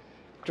test,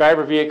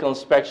 driver vehicle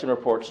inspection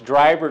reports,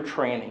 driver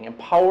training,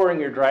 empowering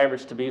your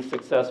drivers to be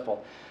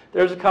successful.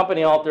 There's a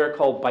company out there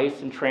called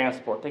Bison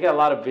Transport. They got a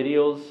lot of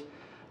videos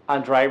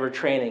on driver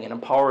training and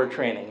empower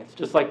training. It's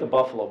just like the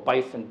Buffalo,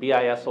 Bison,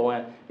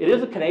 B-I-S-O-N. It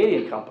is a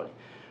Canadian company.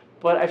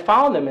 But I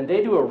found them, and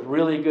they do a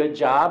really good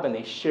job, and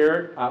they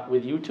share it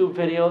with YouTube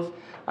videos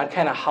on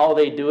kind of how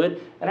they do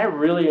it. And I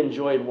really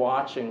enjoyed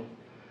watching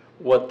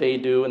what they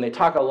do, and they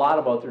talk a lot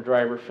about their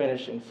driver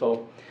finishing.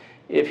 So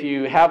if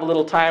you have a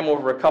little time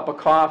over a cup of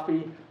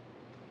coffee,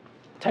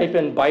 type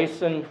in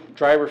Bison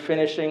driver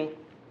finishing.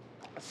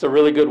 It's a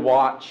really good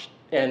watch,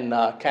 and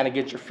kind of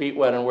get your feet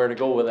wet on where to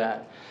go with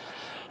that.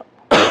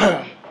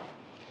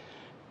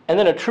 And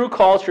then a true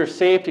culture of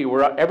safety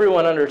where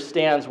everyone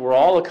understands we're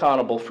all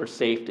accountable for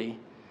safety.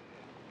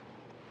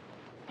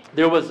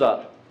 There was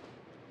a,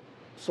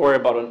 sorry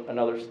about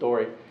another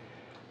story.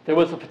 There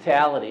was a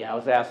fatality I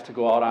was asked to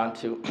go out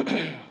onto.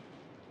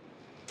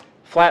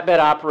 Flatbed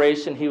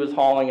operation, he was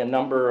hauling a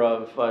number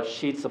of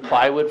sheets of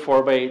plywood,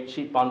 4x8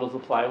 sheet bundles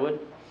of plywood.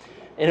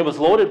 And it was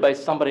loaded by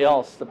somebody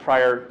else the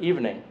prior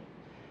evening.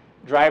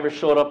 Driver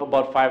showed up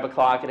about 5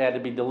 o'clock. It had to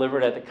be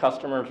delivered at the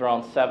customers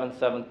around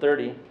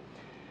 7:30.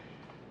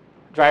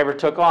 Driver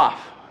took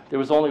off. There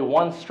was only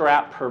one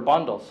strap per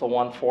bundle, so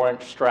one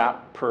 4-inch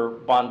strap per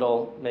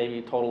bundle, maybe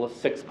a total of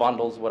 6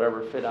 bundles,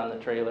 whatever fit on the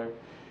trailer.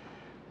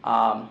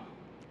 Of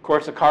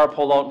course, the car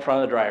pulled out in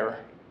front of the driver.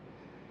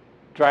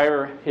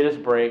 Driver hit his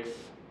brakes.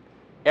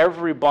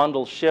 Every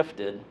bundle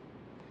shifted,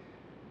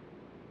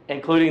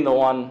 including the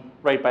one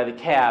right by the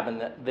cab,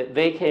 and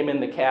they came in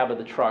the cab of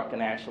the truck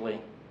and actually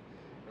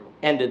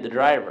ended the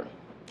driver.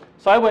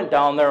 So I went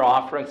down there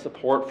offering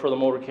support for the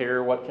motor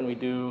carrier. What can we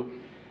do?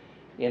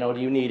 You know,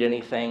 do you need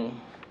anything?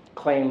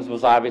 Claims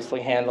was obviously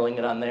handling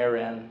it on their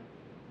end.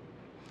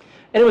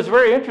 And it was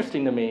very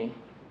interesting to me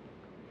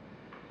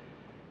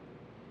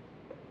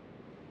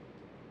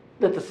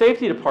that the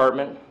safety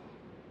department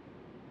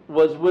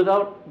was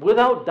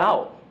without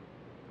doubt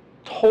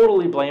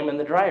totally blaming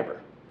the driver.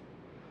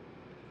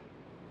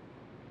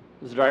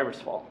 It was the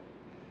driver's fault.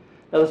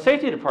 Now the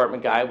safety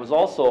department guy was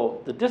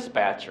also the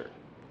dispatcher.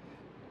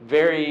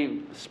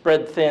 Very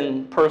spread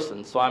thin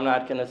person, so I'm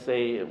not going to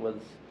say it was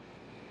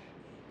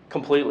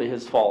completely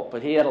his fault,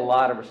 but he had a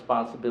lot of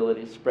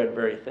responsibilities spread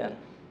very thin.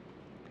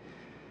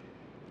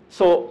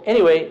 So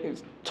anyway, he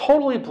was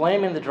totally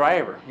blaming the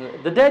driver,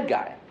 the dead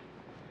guy.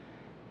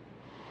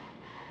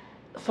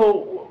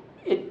 So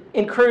it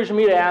encouraged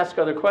me to ask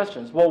other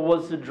questions. Well,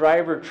 was the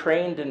driver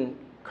trained in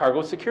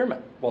cargo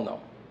securement? Well, no.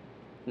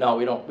 No,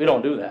 we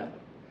don't do that.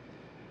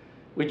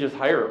 We just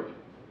hire him.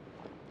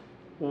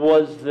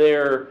 Was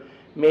there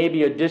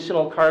maybe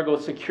additional cargo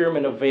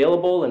securement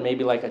available and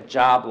maybe like a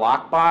job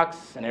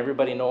lockbox, and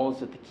everybody knows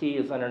that the key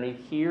is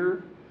underneath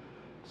here?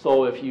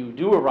 So if you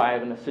do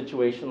arrive in a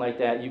situation like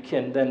that, you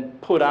can then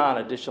put on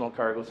additional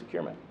cargo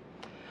securement.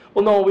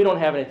 Well, no, we don't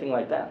have anything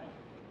like that.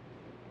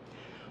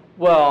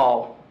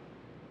 Well,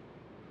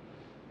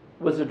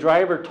 was the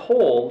driver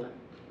told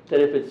that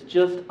if it's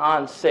just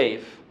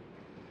unsafe,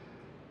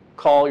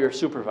 call your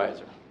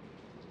supervisor?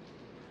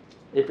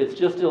 If it's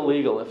just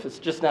illegal, if it's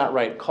just not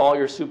right, call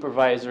your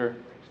supervisor,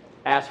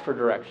 ask for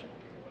direction.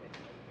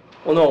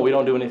 Well, no, we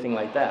don't do anything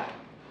like that.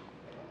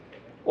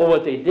 Well,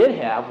 what they did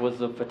have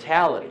was a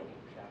fatality.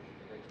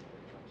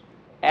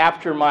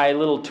 After my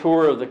little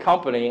tour of the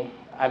company,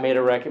 I made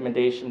a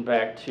recommendation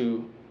back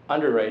to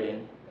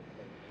underwriting,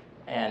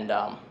 and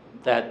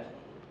that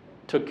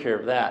took care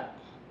of that.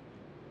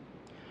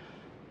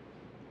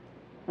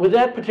 With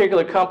that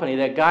particular company,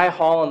 that guy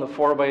hauling the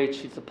 4x8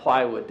 sheets of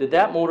plywood, did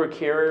that motor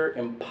carrier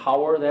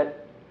empower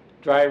that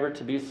driver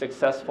to be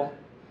successful?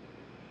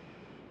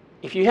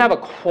 If you have a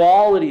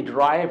quality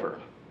driver,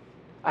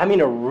 I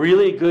mean a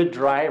really good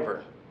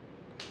driver,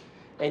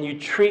 and you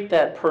treat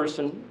that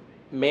person,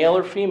 male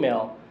or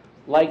female,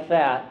 like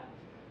that,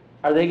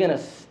 are they going to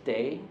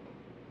stay?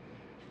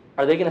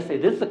 Are they going to say,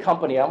 this is a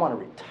company I want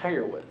to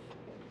retire with?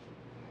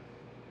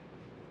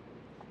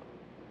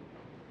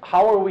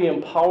 How are we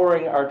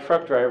empowering our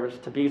truck drivers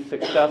to be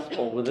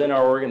successful within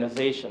our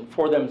organization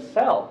for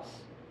themselves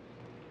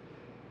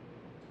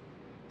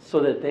so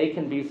that they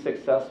can be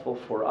successful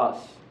for us?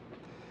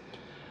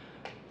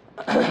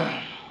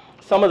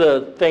 Some of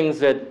the things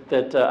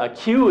that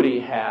Acuity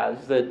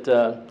has that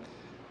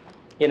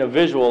in a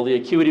visual, the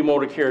Acuity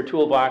Motor Carrier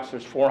Toolbox,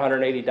 there's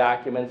 480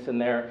 documents in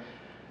there.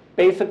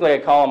 Basically, I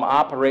call them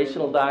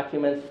operational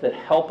documents that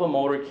help a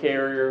motor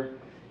carrier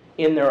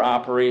in their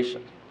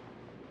operation.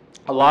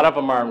 A lot of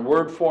them are in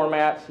Word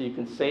format, so you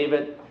can save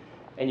it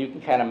and you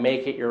can kind of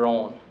make it your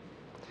own.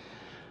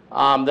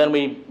 Then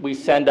we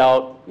send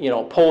out,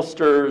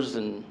 posters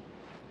and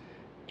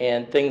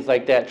things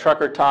like that.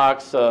 Trucker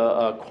Talks,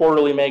 a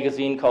quarterly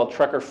magazine called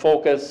Trucker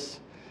Focus.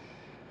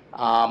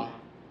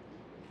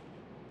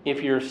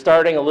 If you're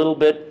starting a little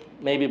bit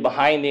maybe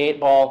behind the 8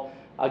 ball,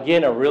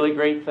 again, a really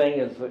great thing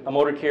is A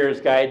Motor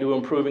Carrier's Guide to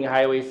Improving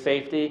Highway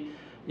Safety.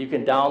 You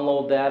can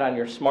download that on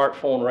your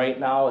smartphone right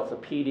now. It's a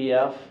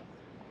PDF.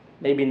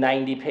 Maybe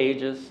 90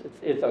 pages.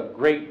 It's a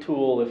great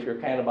tool if you're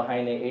kind of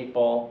behind the 8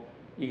 ball.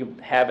 You can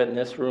have it in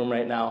this room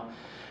right now.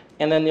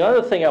 And then the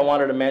other thing I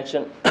wanted to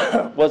mention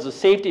was the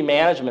safety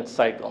management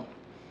cycle.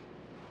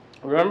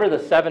 Remember the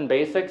 7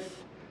 basics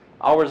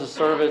hours of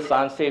service,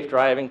 on-safe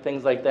driving,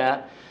 things like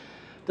that.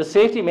 The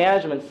safety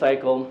management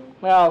cycle,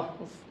 well,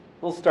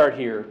 we'll start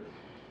here.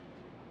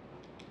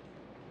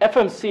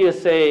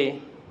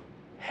 FMCSA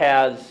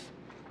has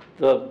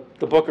the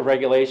book of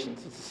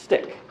regulations. It's a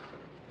stick.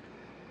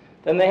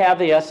 Then they have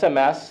the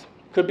SMS.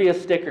 Could be a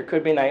stick or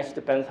could be nice,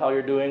 depends how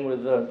you're doing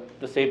with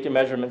the safety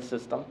measurement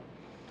system.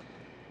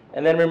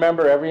 And then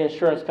remember, every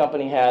insurance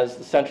company has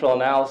the Central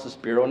Analysis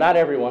Bureau. Not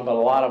everyone, but a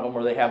lot of them,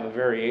 where they have a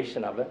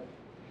variation of it.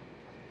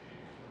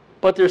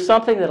 But there's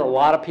something that a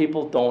lot of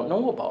people don't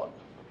know about,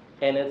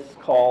 and it's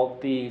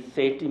called the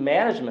safety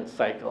management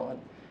cycle.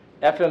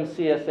 And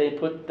FMCSA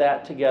put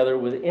that together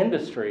with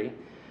industry,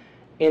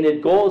 and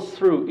it goes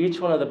through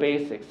each one of the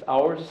basics: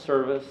 hours of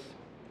service,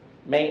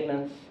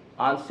 maintenance,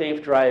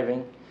 on-safe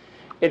driving.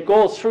 It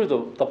goes through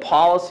the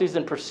policies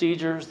and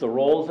procedures, the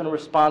roles and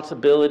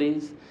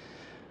responsibilities,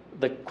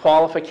 the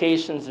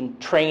qualifications and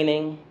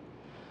training,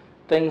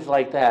 things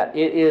like that.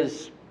 It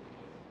is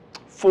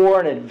for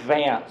an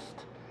advanced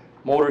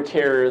motor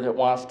carrier that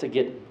wants to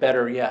get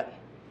better yet.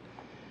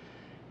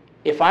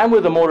 If I'm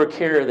with a motor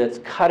carrier that's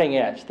cutting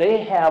edge,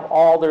 they have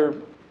all their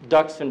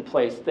ducks in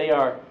place. They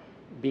are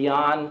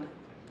beyond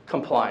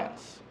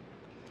compliance.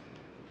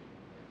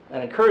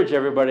 And I encourage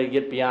everybody to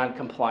get beyond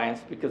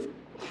compliance because,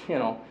 you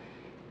know,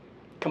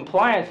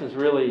 compliance is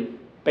really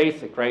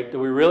basic, right? Do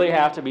we really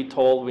have to be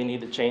told we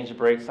need to change the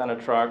brakes on a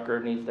truck, or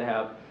it needs to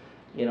have,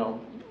 you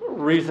know,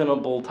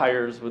 reasonable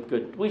tires with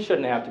good? We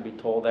shouldn't have to be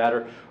told that,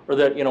 or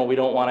that, you know, we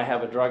don't want to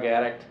have a drug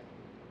addict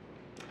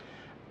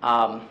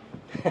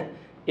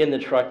in the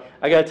truck.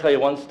 I got to tell you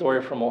one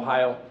story from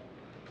Ohio.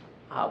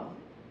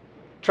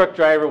 Truck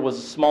driver was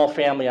a small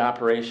family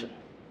operation.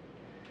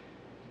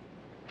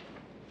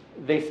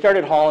 They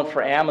started hauling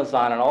for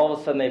Amazon, and all of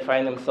a sudden they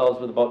find themselves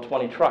with about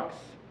 20 trucks.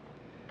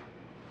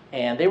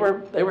 And they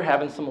were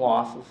having some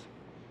losses.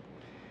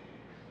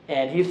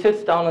 And he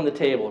sits down on the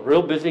table,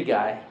 real busy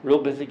guy.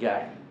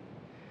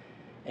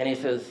 And he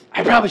says,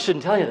 I probably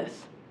shouldn't tell you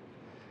this,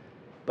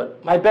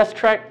 but my best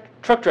truck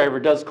driver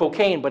does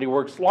cocaine, but he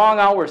works long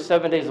hours,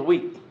 7 days a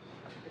week.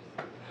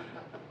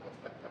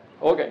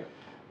 Okay.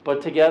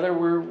 But together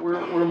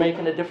we're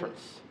making a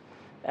difference.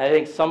 And I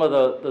think some of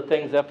the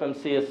things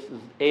FMCSA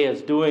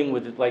is doing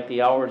with, like,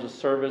 the hours of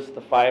service, the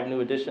 5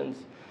 new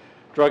additions,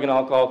 Drug and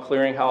Alcohol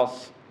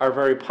Clearinghouse, are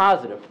very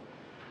positive.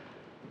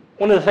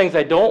 One of the things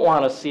I don't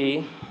want to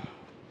see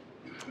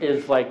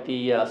is like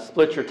the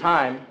split your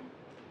time,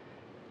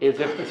 is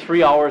if the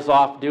 3 hours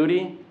off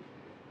duty,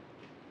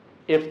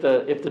 if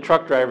the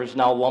truck driver is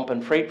now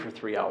lumping freight for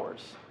 3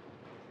 hours.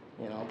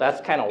 You know, that's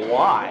kind of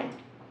why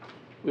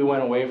we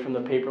went away from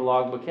the paper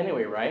logbook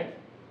anyway, right?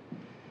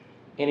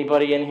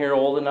 Anybody in here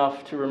old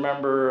enough to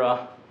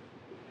remember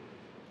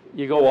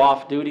you go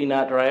off duty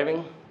not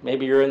driving?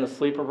 Maybe you're in the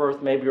sleeper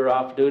berth, maybe you're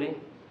off duty.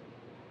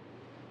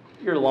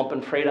 You're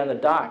lumping freight on the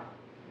dock.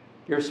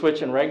 You're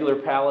switching regular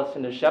pallets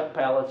into Shep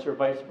pallets or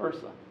vice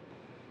versa.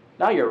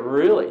 Now you're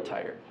really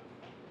tired.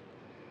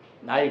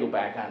 Now you go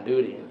back on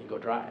duty and you go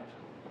drive.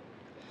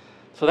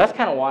 So that's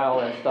kind of why all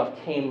that stuff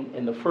came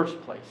in the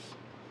first place.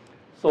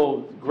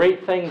 So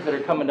great things that are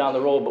coming down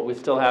the road, but we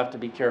still have to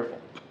be careful.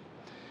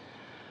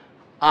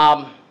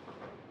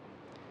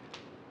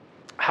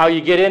 How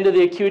you get into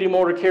the Acuity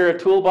Motor Carrier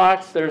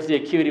Toolbox, there's the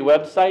Acuity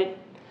website,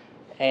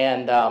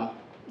 and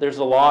there's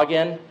a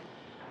login.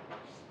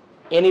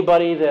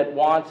 Anybody that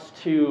wants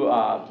to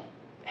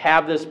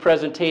have this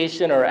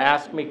presentation or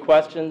ask me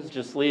questions,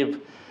 just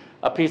leave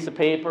a piece of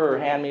paper or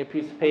hand me a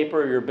piece of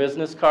paper or your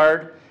business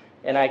card,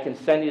 and I can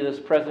send you this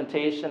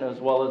presentation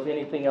as well as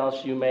anything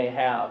else you may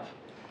have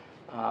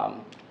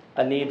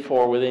a need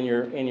for within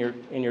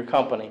your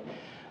company.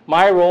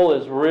 My role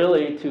is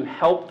really to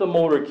help the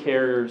motor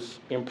carriers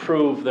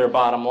improve their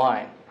bottom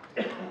line.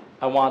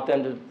 I want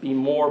them to be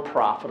more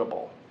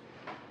profitable.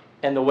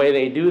 And the way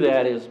they do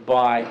that is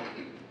by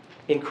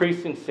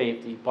increasing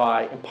safety,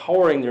 by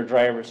empowering their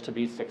drivers to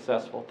be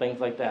successful,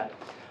 things like that.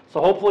 So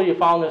hopefully you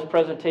found this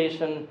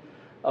presentation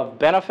of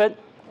benefit,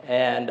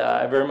 and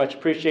I very much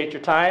appreciate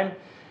your time.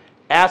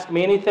 Ask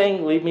me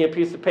anything, leave me a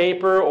piece of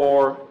paper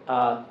or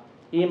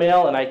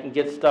email, and I can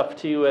get stuff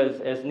to you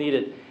as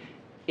needed.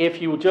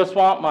 If you just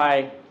want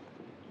my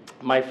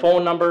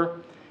phone number,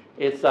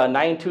 it's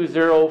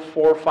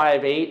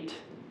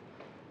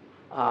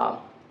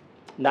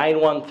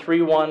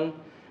 920-458-9131.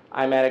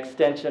 I'm at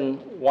extension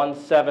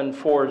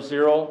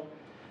 1740.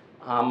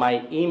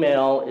 My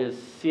email is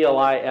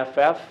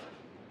cliff.johnson,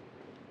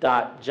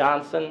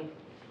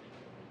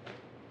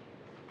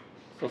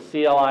 so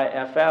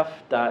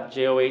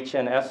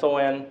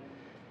cliff.johnson,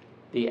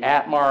 the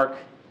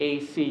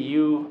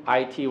 @acuity.com.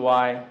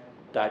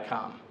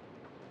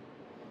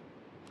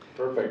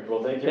 Perfect.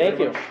 Well, thank you Thank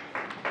very you. much.